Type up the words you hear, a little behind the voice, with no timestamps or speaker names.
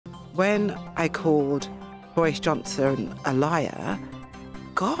When I called Boris Johnson a liar,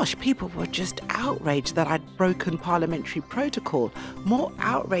 gosh, people were just outraged that I'd broken parliamentary protocol. More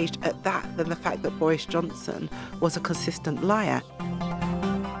outraged at that than the fact that Boris Johnson was a consistent liar.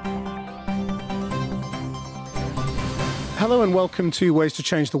 Hello and welcome to Ways to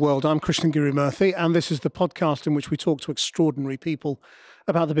Change the World. I'm Guru-murthy, and this is the podcast in which we talk to extraordinary people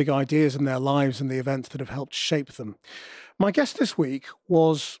about the big ideas in their lives and the events that have helped shape them. My guest this week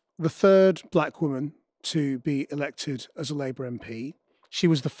was the third black woman to be elected as a Labour MP. She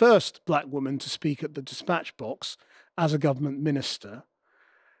was the first black woman to speak at the dispatch box as a government minister.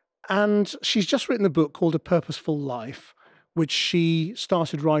 And she's just written a book called A Purposeful Life, which she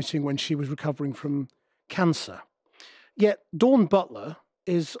started writing when she was recovering from cancer. Yet Dawn Butler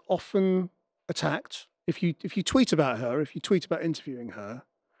is often attacked. If you tweet about her, if you tweet about interviewing her,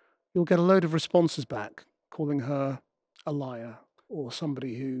 you'll get a load of responses back calling her a liar or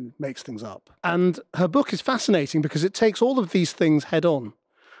somebody who makes things up. And her book is fascinating because it takes all of these things head on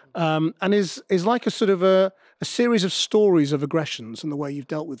and is like a sort of a series of stories of aggressions and the way you've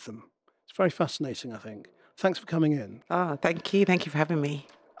dealt with them. It's very fascinating, I think. Thanks for coming in. Oh, thank you. Thank you for having me.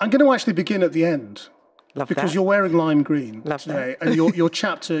 I'm going to actually begin at the end. Love because that. You're wearing lime green Love today, that. and your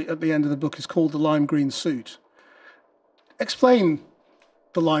chapter at the end of the book is called The Lime Green Suit. Explain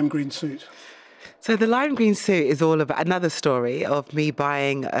the lime green suit. So the lime green suit is all about another story of me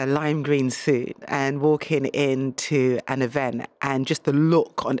buying a lime green suit and walking into an event and just the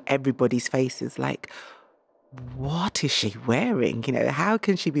look on everybody's faces like, what is she wearing? You know, how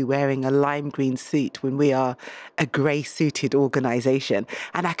can she be wearing a lime green suit when we are a grey suited organisation?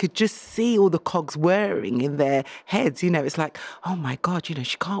 And I could just see all the cogs whirring in their heads. You know, it's like, oh my God, you know,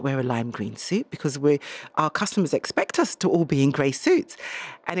 she can't wear a lime green suit because our customers expect us to all be in grey suits.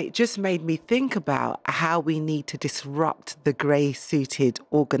 And it just made me think about how we need to disrupt the grey suited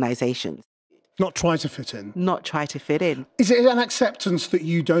organisations. Not try to fit in. Not try to fit in. Is it an acceptance that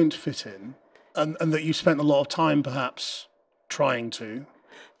you don't fit in? And that you spent a lot of time perhaps trying to?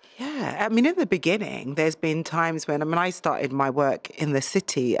 Yeah, I mean, in the beginning, there's been times when, I started my work in the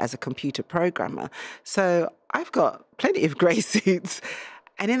city as a computer programmer. So I've got plenty of grey suits.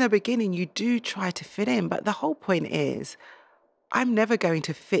 And in the beginning, you do try to fit in. But the whole point is, I'm never going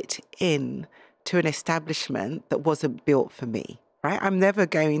to fit in to an establishment that wasn't built for me, right? I'm never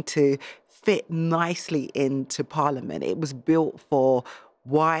going to fit nicely into Parliament. It was built for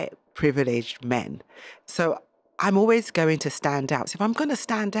white, privileged men. So I'm always going to stand out. So if I'm going to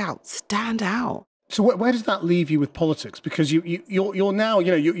stand out, stand out. So where does that leave you with politics? Because you're now,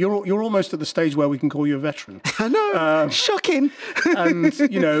 you know, you're almost at the stage where we can call you a veteran. I know, shocking. And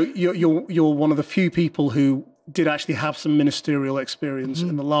you know, you're one of the few people who did actually have some ministerial experience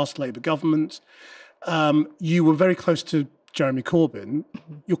in the last Labour government. You were very close to Jeremy Corbyn.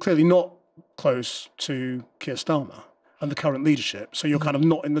 You're clearly not close to Keir Starmer and the current leadership, so you're kind of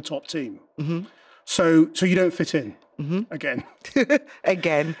not in the top team. So you don't fit in again.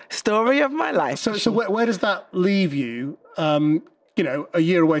 Again, story of my life. So where does that leave you? You know, a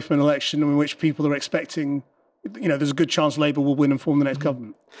year away from an election in which people are expecting, you know, there's a good chance Labour will win and form the next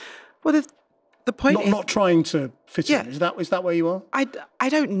government. Well, the point is not trying to fit in. Is that where you are? I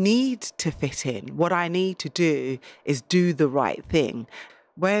don't need to fit in. What I need to do is do the right thing.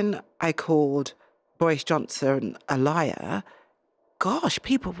 When I called Boris Johnson a liar, gosh,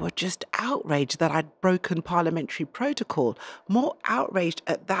 people were just outraged that I'd broken parliamentary protocol. More outraged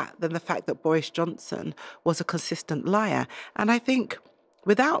at that than the fact that Boris Johnson was a consistent liar. And I think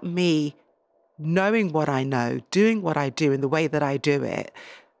without me knowing what I know, doing what I do in the way that I do it,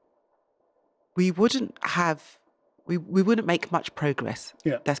 we wouldn't make much progress.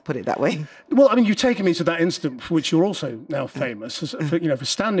 Yeah. Let's put it that way. Well, I mean, you've taken me to that incident for which you're also now famous, for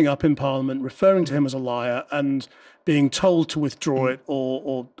standing up in Parliament, referring to him as a liar and being told to withdraw it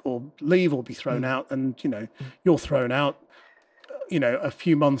or leave or be thrown out. And, you know, you're thrown out, you know, a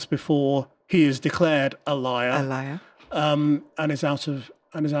few months before he is declared a liar. A liar. And is out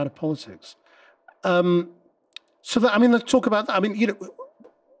of politics. So that, I mean, let's talk about that. I mean, you know,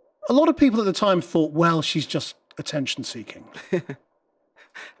 a lot of people at the time thought, well, she's just attention seeking. I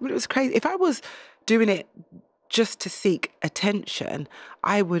mean, it was crazy. If I was doing it just to seek attention,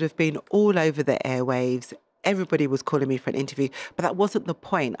 I would have been all over the airwaves. Everybody was calling me for an interview, but that wasn't the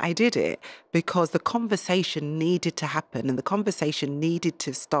point. I did it because the conversation needed to happen and the conversation needed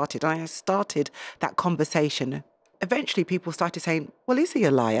to have started. And I started that conversation. Eventually people started saying, well, is he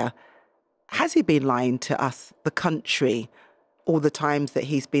a liar? Has he been lying to us, the country, all the times that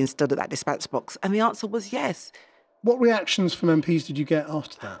he's been stood at that dispatch box? And the answer was yes. What reactions from MPs did you get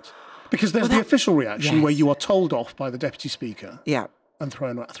after that? Because there's the official reaction where you are told off by the Deputy Speaker. Yeah. And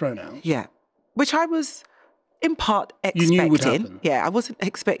thrown out. Yeah. Which I was in part You knew would expecting. happen. Yeah, I wasn't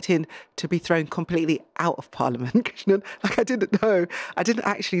expecting to be thrown completely out of Parliament, Krishnan. Like, I didn't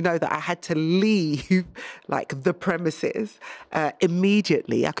actually know that I had to leave, like, the premises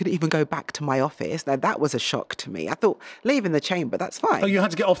immediately. I couldn't even go back to my office. Now, that was a shock to me. I thought, leaving the chamber, that's fine. Oh, you had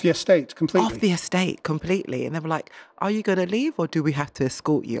to get off the estate completely? Off the estate completely. And they were like, are you going to leave or do we have to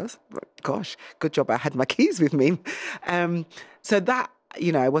escort you? I was like, gosh, good job I had my keys with me. So that,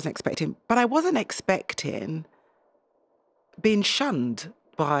 you know, I wasn't expecting. But I wasn't expecting being shunned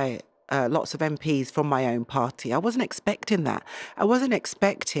by lots of MPs from my own party. I wasn't expecting that. I wasn't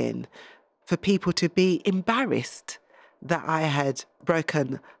expecting for people to be embarrassed that I had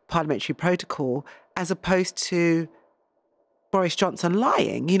broken parliamentary protocol as opposed to Boris Johnson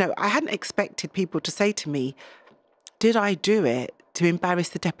lying. You know, I hadn't expected people to say to me, did I do it to embarrass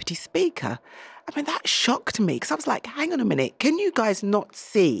the Deputy Speaker? I mean, that shocked me because I was like, hang on a minute, can you guys not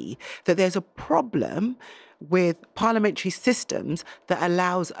see that there's a problem with parliamentary systems that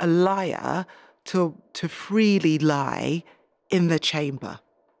allows a liar to freely lie in the chamber?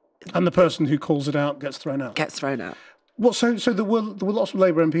 And the person who calls it out gets thrown out? Gets thrown out. Well, so there were lots of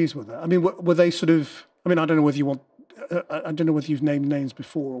Labour MPs with that. I mean, were they sort of, I mean, I don't know whether you want, I don't know whether you've named names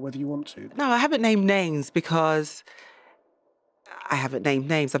before or whether you want to. No, I haven't named names because I haven't named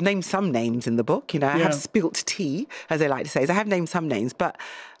names. I've named some names in the book, you know, I have spilt tea, as they like to say. So I have named some names, but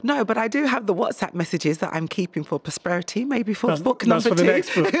I do have the WhatsApp messages that I'm keeping for prosperity, maybe for book number 2. That's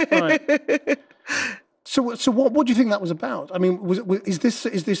for the next book, right. So what do you think that was about? I mean, is this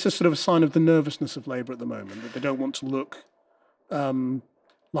a sort of a sign of the nervousness of Labour at the moment, that they don't want to look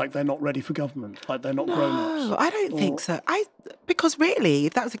like they're not ready for government, like they're not grown-ups? No, I don't think so. Because really,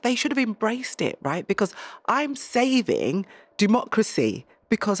 if that was, they should have embraced it, right? Because I'm saving democracy,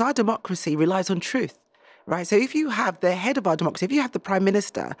 because our democracy relies on truth, right? So if you have the head of our democracy, if you have the Prime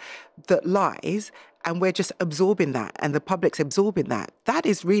Minister that lies, and we're just absorbing that, and the public's absorbing that, that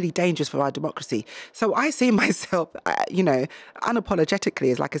is really dangerous for our democracy. So I see myself, you know,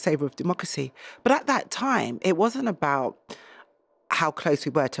 unapologetically as like a saver of democracy. But at that time, it wasn't about how close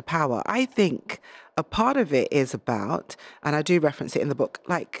we were to power. I think a part of it is about, and I do reference it in the book,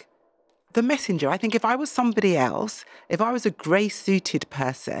 like the messenger. I think if I was somebody else, if I was a grey-suited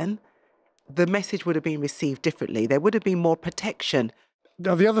person, the message would have been received differently. There would have been more protection.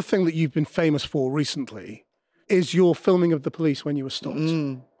 Now, the other thing that you've been famous for recently is your filming of the police when you were stopped.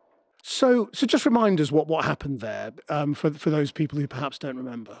 So just remind us what happened there for those people who perhaps don't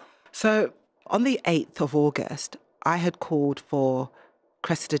remember. So on the 8th of August, I had called for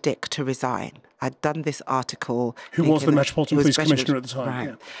Cressida Dick to resign. I'd done this article. Who was the Metropolitan Police Commissioner at the time. Right.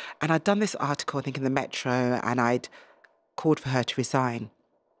 Yeah. And I'd done this article, I think, in the Metro, and I'd called for her to resign.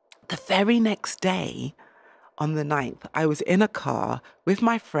 The very next day, on the 9th, I was in a car with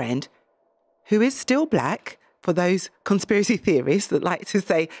my friend, who is still black, for those conspiracy theorists that like to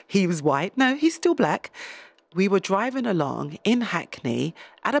say he was white. No, he's still black. We were driving along in Hackney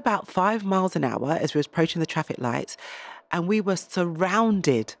at about 5 miles an hour as we were approaching the traffic lights, and we were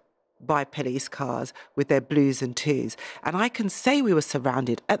surrounded by police cars with their blues and twos. And I can say we were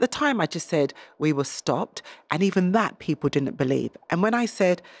surrounded. At the time, I just said we were stopped, and even that people didn't believe. And when I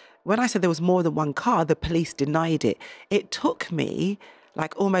said there was more than one car, the police denied it. It took me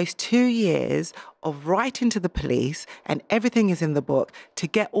like almost 2 years of writing to the police, and everything is in the book, to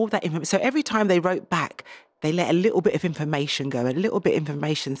get all that information. So every time they wrote back, they let a little bit of information go, a little bit of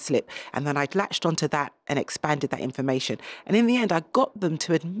information slip, and then I latched onto that and expanded that information. And in the end, I got them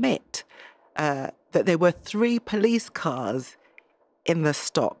to admit that there were 3 police cars in the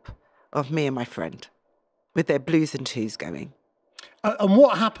stop of me and my friend with their blues and twos going. And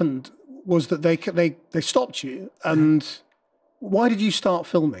what happened was that they stopped you, and why did you start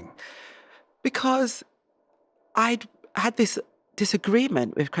filming? Because I'd had this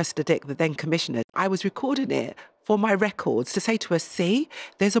disagreement with Cressida Dick, the then commissioner. I was recording it for my records to say to her, see,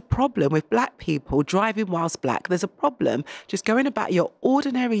 there's a problem with black people driving whilst black. There's a problem just going about your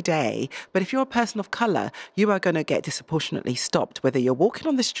ordinary day. But if you're a person of colour, you are going to get disproportionately stopped, whether you're walking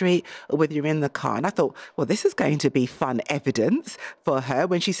on the street or whether you're in the car. And I thought, well, this is going to be fun evidence for her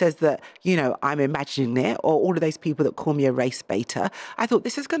when she says that, you know, I'm imagining it, or all of those people that call me a race baiter. I thought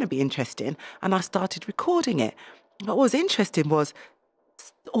this is going to be interesting. And I started recording it. What was interesting was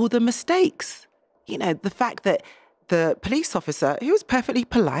all the mistakes. You know, the fact that the police officer, he was perfectly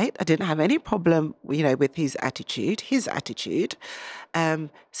polite. I didn't have any problem, you know, with his attitude,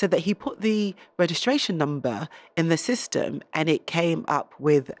 so that he put the registration number in the system and it came up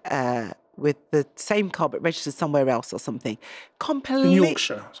with the same car but registered somewhere else or something. In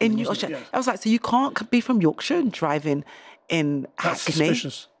Yorkshire. In Yorkshire. Yes. I was like, so you can't be from Yorkshire and driving in That's Hackney.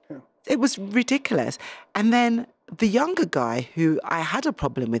 suspicious. Yeah. It was ridiculous. And then the younger guy, who I had a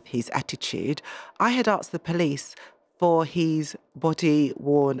problem with his attitude, I had asked the police for his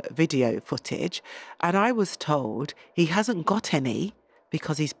body-worn video footage, and I was told he hasn't got any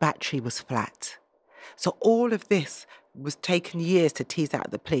because his battery was flat. So all of this was taken years to tease out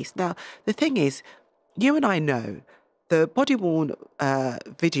of the police. Now, the thing is, you and I know the body-worn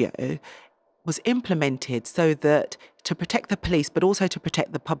video was implemented so that to protect the police, but also to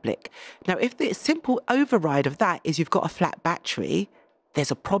protect the public. Now, if the simple override of that is you've got a flat battery,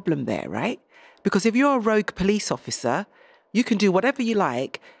 there's a problem there, right? Because if you're a rogue police officer, you can do whatever you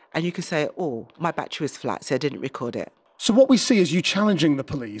like and you can say, oh, my battery was flat, so I didn't record it. So what we see is you challenging the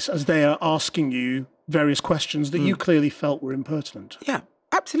police as they are asking you various questions that you clearly felt were impertinent. Yeah,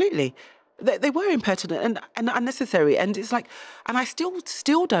 absolutely. They were impertinent and unnecessary. And it's like, and I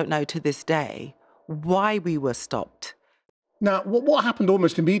still don't know to this day why we were stopped. Now, what happened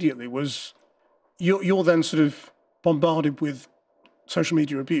almost immediately was you're then sort of bombarded with social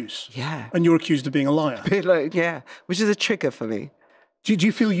media abuse. Yeah. And you're accused of being a liar. Yeah, which is a trigger for me. Do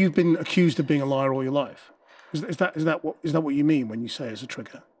you feel you've been accused of being a liar all your life? Is that what you mean when you say it's a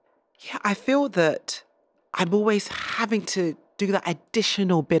trigger? Yeah, I feel that I'm always having to do that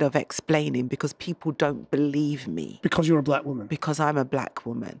additional bit of explaining because people don't believe me. Because you're a black woman. Because I'm a black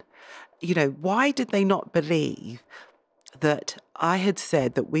woman. You know, why did they not believe that I had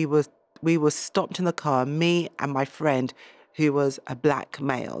said that we were stopped in the car, me and my friend who was a black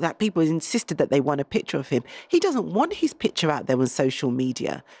male, that people insisted that they want a picture of him. He doesn't want his picture out there on social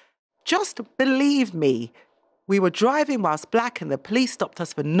media. Just believe me. We were driving whilst black and the police stopped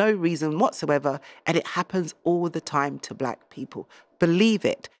us for no reason whatsoever, and it happens all the time to black people. Believe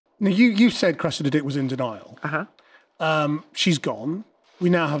it. Now, you said Cressida Dick was in denial. Uh-huh. She's gone. We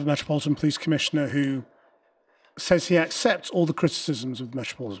now have a Metropolitan Police Commissioner who says he accepts all the criticisms of the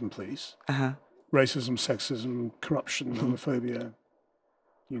Metropolitan Police. Uh-huh. Racism, sexism, corruption, homophobia,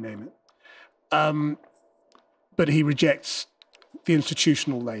 you name it. But he rejects the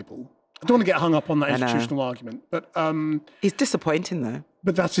institutional label. I don't want to get hung up on that institutional argument, but it's disappointing though.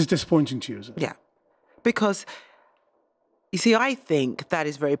 But that is disappointing to you, is it? Yeah, because you see, I think that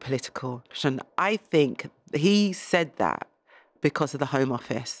is very political. And I think he said that because of the Home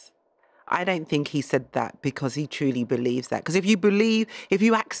Office. I don't think he said that because he truly believes that. Because if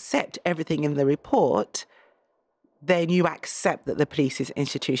you accept everything in the report, then you accept that the police is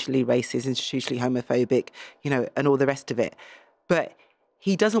institutionally racist, institutionally homophobic, you know, and all the rest of it. But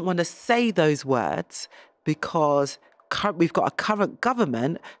he doesn't want to say those words because we've got a current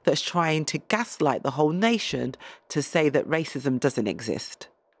government that's trying to gaslight the whole nation to say that racism doesn't exist.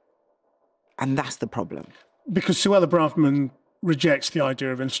 And that's the problem. Because Suella Braverman rejects the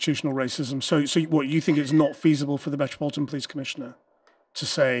idea of institutional racism. So what, you think it's not feasible for the Metropolitan Police Commissioner to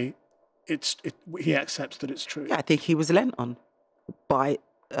say he accepts that it's true? Yeah, I think he was lent on by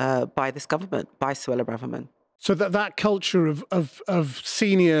this government, by Suella Braverman. So that culture of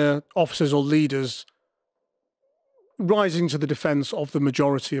senior officers or leaders rising to the defence of the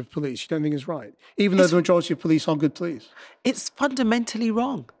majority of police, you don't think is right? Even though the majority of police are good police? It's fundamentally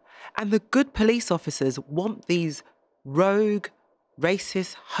wrong. And the good police officers want these rogue,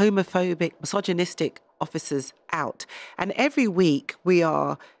 racist, homophobic, misogynistic officers out. And every week we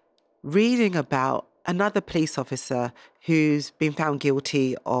are reading about another police officer who's been found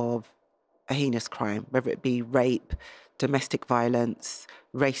guilty of a heinous crime, whether it be rape, domestic violence,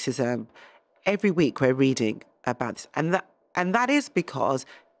 racism. Every week we're reading about this. And that is because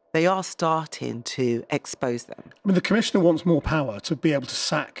they are starting to expose them. I mean, the Commissioner wants more power to be able to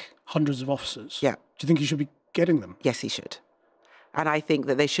sack hundreds of officers. Yeah. Do you think he should be getting them? Yes, he should. And I think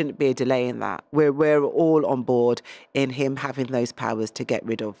that there shouldn't be a delay in that. We're all on board in him having those powers to get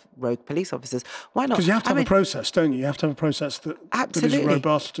rid of rogue police officers. Why not? Because you have to have a process, don't you? You have to have a process that is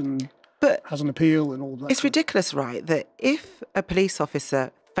robust and has an appeal and all that. It's ridiculous, right, that if a police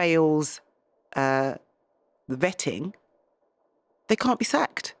officer fails the vetting, they can't be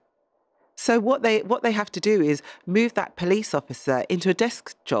sacked. So what they have to do is move that police officer into a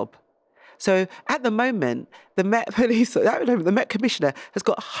desk job. So at the moment, the Met Commissioner has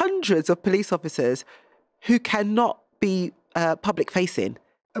got hundreds of police officers who cannot be public facing.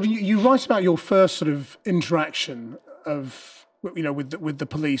 I mean, you write about your first sort of interaction of, you know, with the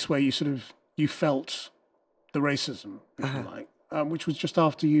police, where you felt the racism, if you like, which was just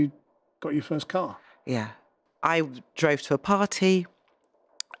after you got your first car. Yeah, I drove to a party.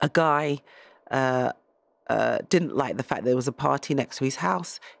 A guy didn't like the fact there was a party next to his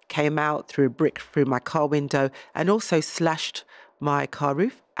house, came out, threw a brick through my car window and also slashed my car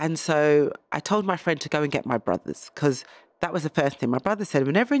roof. And so I told my friend to go and get my brothers because that was the first thing. My brother said,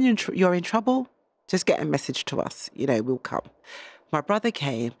 whenever you're in trouble, just get a message to us. You know, we'll come. My brother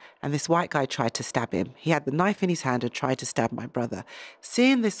came and this white guy tried to stab him. He had the knife in his hand and tried to stab my brother.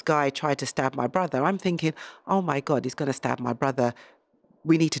 Seeing this guy try to stab my brother, I'm thinking, oh my God, he's going to stab my brother.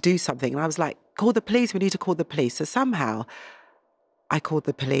 We need to do something. And I was like, call the police. We need to call the police. So somehow I called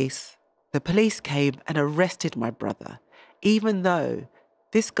the police. The police came and arrested my brother. Even though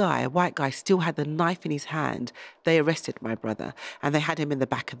this guy, a white guy, still had the knife in his hand, they arrested my brother and they had him in the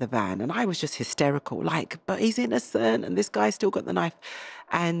back of the van. And I was just hysterical, like, but he's innocent and this guy still got the knife.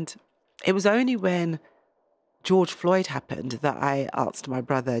 And it was only when George Floyd happened that I asked my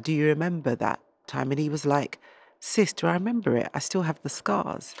brother, do you remember that time? And he was like, sis, do I remember it? I still have the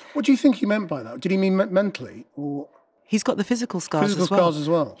scars. What do you think he meant by that? Did he mean mentally or? He's got the physical scars as well. Physical scars as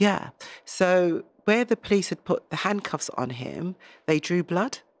well? Yeah. So where the police had put the handcuffs on him, they drew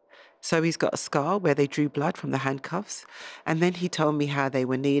blood. So he's got a scar where they drew blood from the handcuffs. And then he told me how they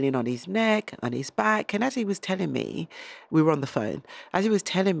were kneeling on his neck, on his back. And as he was telling me, we were on the phone. As he was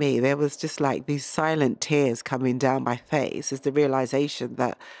telling me, there was just like these silent tears coming down my face as the realization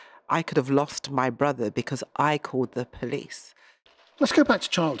that I could have lost my brother because I called the police. Let's go back to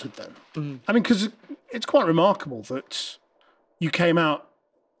childhood then. I mean, because it's quite remarkable that you came out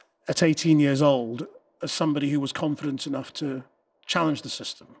at 18 years old as somebody who was confident enough to challenge the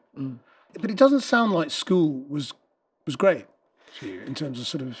system. But it doesn't sound like school was great for you in terms of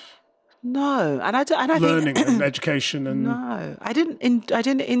sort of no, and I learning think, and education and no, I didn't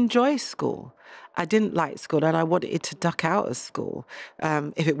enjoy school. I didn't like school, and I wanted to duck out of school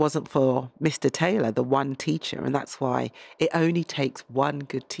if it wasn't for Mr. Taylor, the one teacher, and that's why it only takes one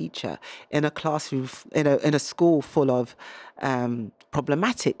good teacher in a classroom in a school full of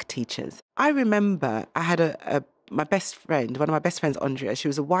problematic teachers. I remember I had my best friend, one of my best friends, Andrea. She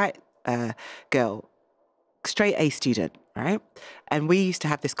was a white girl, straight A student, right? And we used to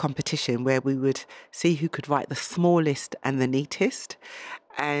have this competition where we would see who could write the smallest and the neatest.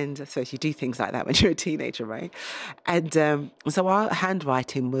 And so you do things like that when you're a teenager, right? And so our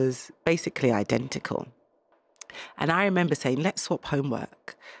handwriting was basically identical. And I remember saying, let's swap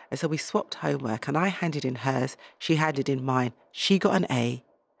homework. And so we swapped homework and I handed in hers, she handed in mine. She got an A.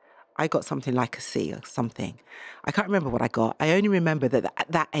 I got something like a C or something. I can't remember what I got. I only remember that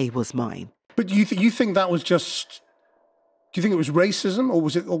that A was mine. But you think that was just? Do you think it was racism, or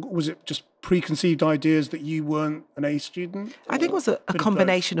was it just preconceived ideas that you weren't an A student? I think it was a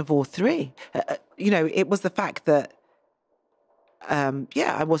combination of all three. It was the fact that,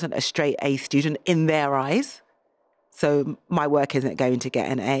 I wasn't a straight A student in their eyes. So my work isn't going to get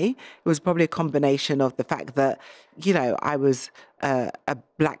an A. It was probably a combination of the fact that, I was a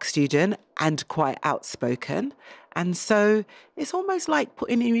black student and quite outspoken. And so it's almost like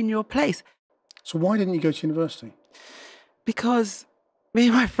putting you in your place. So why didn't you go to university? Because me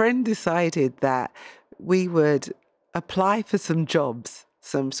and my friend decided that we would apply for some jobs,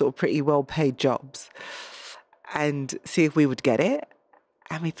 some sort of pretty well-paid jobs, and see if we would get it.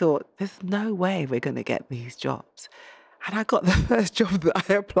 And we thought, there's no way we're going to get these jobs. And I got the first job that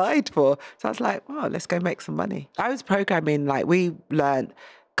I applied for. So I was like, oh, let's go make some money. I was programming, we learned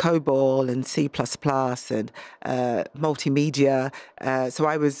COBOL and C++ and multimedia. So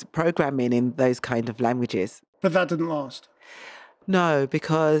I was programming in those kind of languages. But that didn't last? No,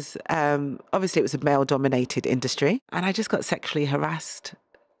 because obviously it was a male-dominated industry. And I just got sexually harassed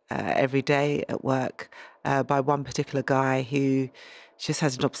every day at work by one particular guy who just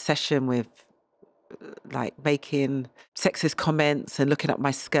has an obsession with making sexist comments and looking up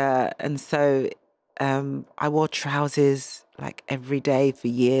my skirt. And so I wore trousers every day for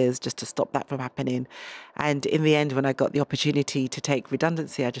years just to stop that from happening. And in the end, when I got the opportunity to take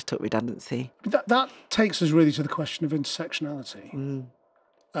redundancy, I just took redundancy. That takes us really to the question of intersectionality.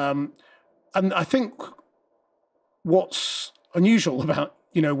 And I think what's unusual about,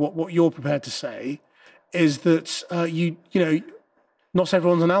 what you're prepared to say is that, not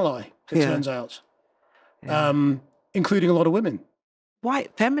everyone's an ally, it turns out, including a lot of women.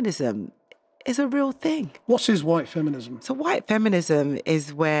 White feminism is a real thing. What is white feminism? So white feminism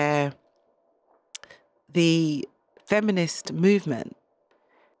is where the feminist movement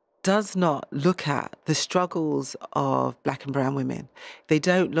does not look at the struggles of black and brown women. They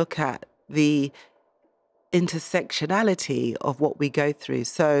don't look at the intersectionality of what we go through.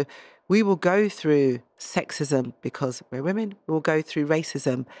 So we will go through sexism because we're women. We will go through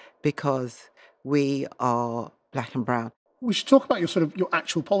racism because we are black and brown. We should talk about your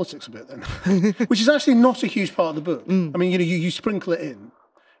actual politics a bit then, which is actually not a huge part of the book. I mean, you sprinkle it in,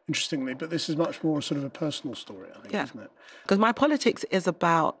 interestingly, but this is much more sort of a personal story, I think, isn't it? Because my politics is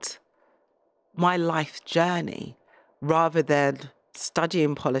about my life journey rather than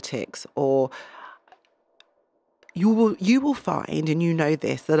studying politics, or you will find, and you know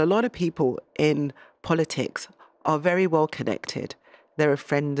this, that a lot of people in politics are very well connected. They're a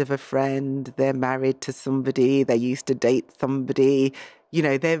friend of a friend, they're married to somebody, they used to date somebody. You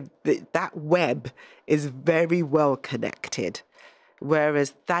know, that web is very well connected.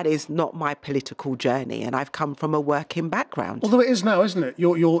 Whereas that is not my political journey, and I've come from a working background. Although it is now, isn't it?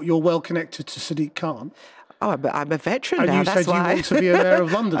 You're well connected to Sadiq Khan. Oh, but I'm a veteran now. And you said you want to be a mayor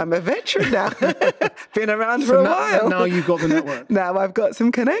of London. I'm a veteran now. Been around for a while. Now you've got the network. Now I've got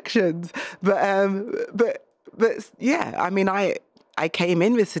some connections. But yeah, I mean, I came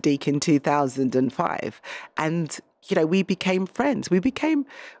in with Sadiq in 2005, and you know, we became friends. We became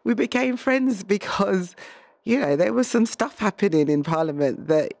friends because, you know, there was some stuff happening in Parliament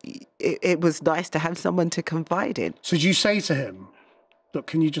that it was nice to have someone to confide in. So did you say to him, look,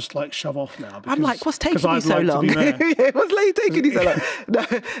 can you just like shove off now? Because, I'm like, what's taking you so long? What's taking you so long?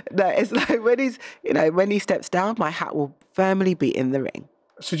 No, it's like when he steps down, my hat will firmly be in the ring.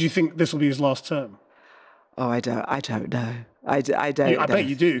 So do you think this will be his last term? Oh, I don't know. I don't know. I bet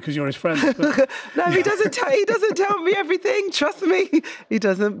you do, because you're his friend. But... No, he doesn't tell me everything. Trust me, he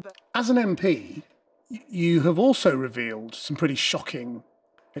doesn't. As an MP, you have also revealed some pretty shocking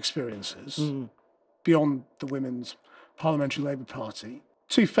experiences beyond the Women's Parliamentary Labour Party.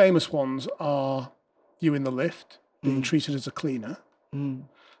 Two famous ones are you in the lift, being treated as a cleaner,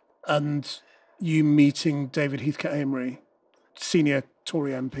 and you meeting David Heathcote-Amery, senior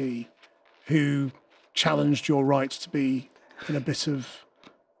Tory MP, who challenged your right to be in a bit of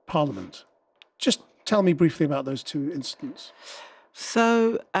Parliament. Just tell me briefly about those two incidents.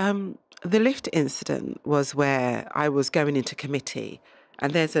 So the lift incident was where I was going into committee,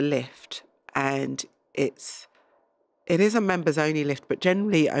 and there's a lift, and it is a members only lift, but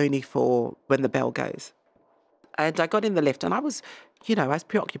generally only for when the bell goes. And I got in the lift, and I was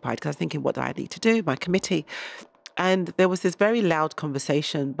preoccupied because I was thinking, what do I need to do? My committee. And there was this very loud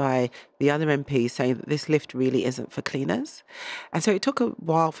conversation by the other MPs saying that this lift really isn't for cleaners. And so it took a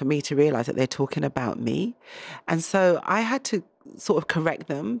while for me to realise that they're talking about me. And so I had to sort of correct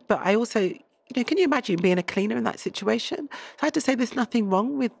them. But I also, can you imagine being a cleaner in that situation? So I had to say there's nothing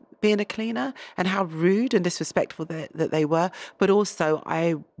wrong with being a cleaner, and how rude and disrespectful that they were. But also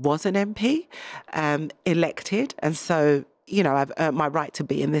I was an MP, elected. And so, I've earned my right to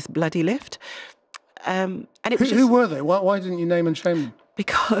be in this bloody lift. And it was who were they? Why didn't you name and shame them?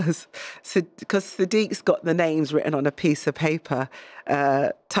 Because Sadiq's got the names written on a piece of paper,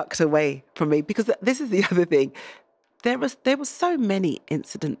 tucked away from me. Because this is the other thing. There were so many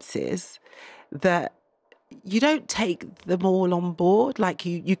incidences that you don't take them all on board. Like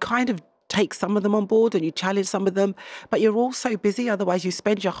you kind of take some of them on board and you challenge some of them, but you're all so busy. Otherwise, you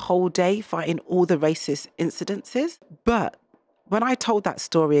spend your whole day fighting all the racist incidences. But when I told that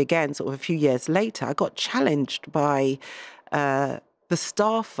story again, sort of a few years later, I got challenged by the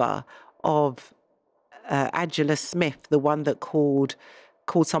staffer of Angela Smith, the one that called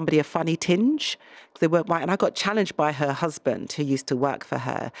somebody a funny tinge. They weren't white. And I got challenged by her husband, who used to work for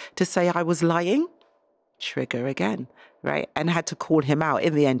her, to say I was lying. Trigger again, right? And had to call him out.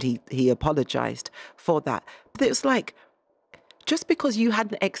 In the end, he apologized for that. But it was like, just because you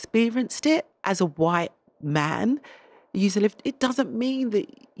hadn't experienced it as a white man, using lift, it doesn't mean that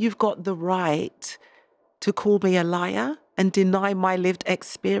you've got the right to call me a liar and deny my lived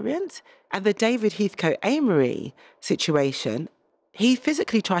experience. And the David Heathcote-Amery situation, he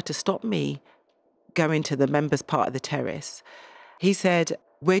physically tried to stop me going to the members' part of the terrace. He said,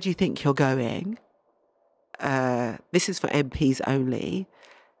 "Where do you think you're going? This is for MPs only.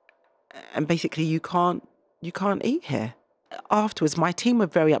 And basically you can't eat here." Afterwards, my team were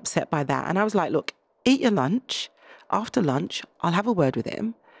very upset by that. And I was like, look, eat your lunch. After lunch, I'll have a word with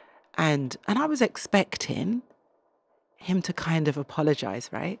him. And I was expecting him to kind of apologize,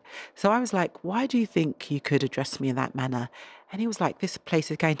 right? So I was like, why do you think you could address me in that manner? And he was like, this place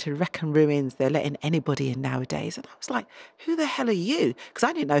is going to wreck and ruins. They're letting anybody in nowadays. And I was like, who the hell are you? Because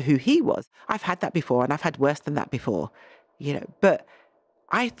I didn't know who he was. I've had that before, and I've had worse than that before, But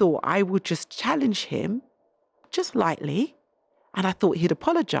I thought I would just challenge him just lightly. And I thought he'd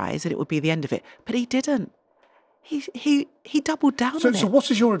apologize and it would be the end of it. But he didn't. He doubled down on it. So what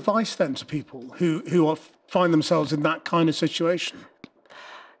is your advice then to people who find themselves in that kind of situation?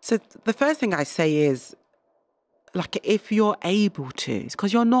 So the first thing I say is, like, if you're able to,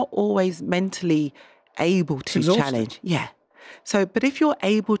 because you're not always mentally able to challenge. Yeah. So, but if you're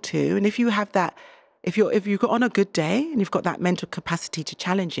able to, and if you have that, if you've got on a good day and you've got that mental capacity to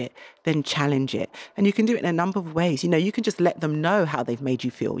challenge it, then challenge it. And you can do it in a number of ways. You can just let them know how they've made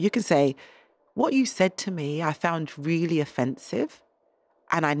you feel. You can say, what you said to me, I found really offensive,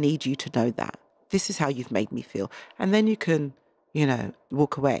 and I need you to know that. This is how you've made me feel. And then you can,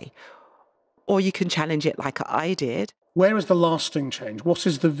 walk away. Or you can challenge it like I did. Where is the lasting change? What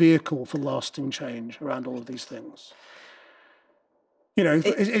is the vehicle for lasting change around all of these things?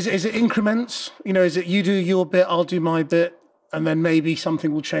 Is it increments? Is it you do your bit, I'll do my bit, and then maybe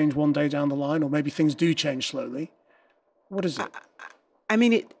something will change one day down the line, or maybe things do change slowly? What is it? I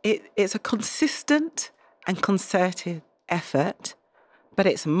mean, it's a consistent and concerted effort, but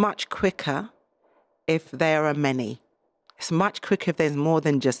it's much quicker if there are many. It's much quicker if there's more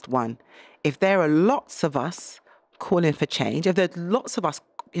than just one. If there are lots of us calling for change, if there's lots of us,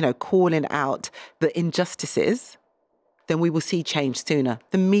 calling out the injustices, then we will see change sooner.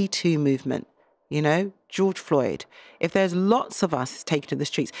 The Me Too movement, George Floyd. If there's lots of us taking to the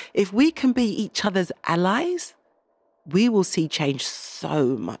streets, if we can be each other's allies, we will see change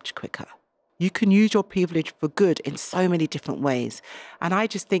so much quicker. You can use your privilege for good in so many different ways. And I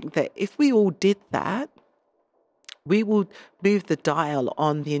just think that if we all did that, we will move the dial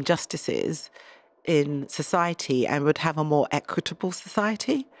on the injustices in society and would have a more equitable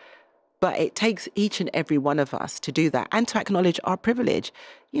society. But it takes each and every one of us to do that and to acknowledge our privilege.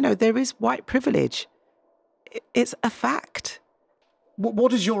 There is white privilege. It's a fact.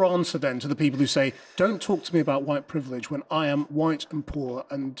 What is your answer then to the people who say, don't talk to me about white privilege when I am white and poor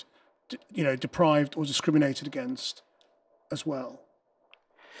and, deprived or discriminated against as well?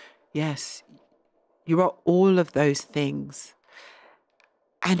 Yes, you are all of those things.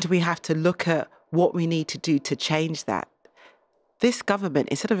 And we have to look at what we need to do to change that. This government,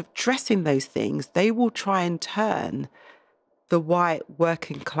 instead of addressing those things, they will try and turn the white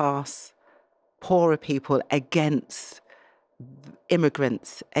working class, poorer people against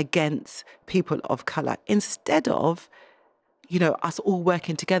immigrants, against people of colour, instead of, us all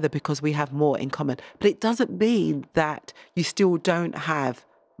working together because we have more in common. But it doesn't mean that you still don't have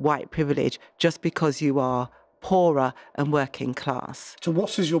white privilege just because you are poorer and working class. So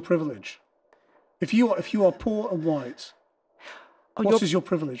what is your privilege? If you are poor and white, what is your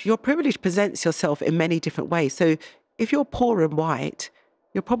privilege? Your privilege presents yourself in many different ways. So if you're poor and white,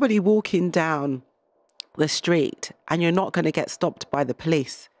 you're probably walking down the street and you're not going to get stopped by the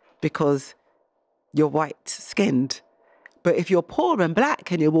police because you're white-skinned. But if you're poor and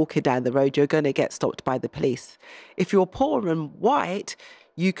black and you're walking down the road, you're going to get stopped by the police. If you're poor and white,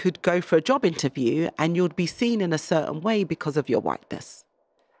 you could go for a job interview and you'd be seen in a certain way because of your whiteness.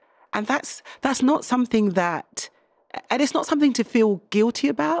 And that's not something that... And it's not something to feel guilty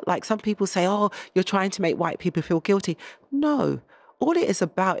about. Like some people say, oh, you're trying to make white people feel guilty. No, all it is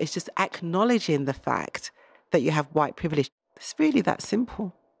about is just acknowledging the fact that you have white privilege. It's really that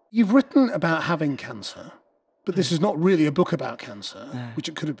simple. You've written about having cancer, but this is not really a book about cancer, which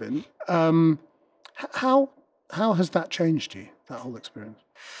it could have been. How has that changed you, that whole experience?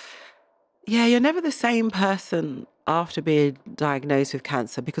 Yeah, you're never the same person after being diagnosed with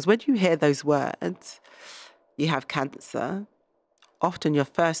cancer, because when you hear those words, you have cancer, often your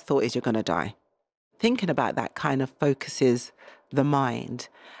first thought is you're going to die. Thinking about that kind of focuses the mind.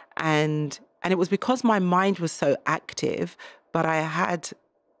 And it was because my mind was so active, but I had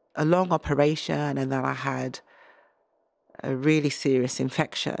a long operation and then I had a really serious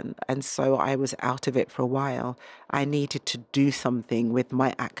infection. And so I was out of it for a while. I needed to do something with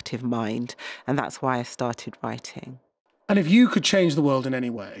my active mind. And that's why I started writing. And if you could change the world in any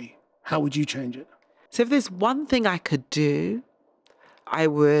way, how would you change it? So if there's one thing I could do, I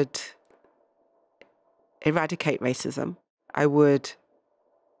would eradicate racism. I would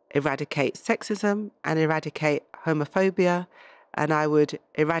eradicate sexism and eradicate homophobia. And I would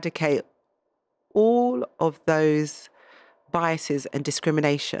eradicate all of those biases and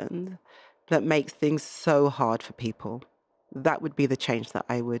discrimination that makes things so hard for people. That would be the change that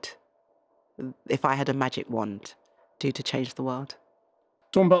I would, if I had a magic wand, do to change the world.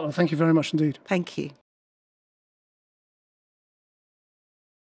 Dawn Butler, thank you very much indeed. Thank you.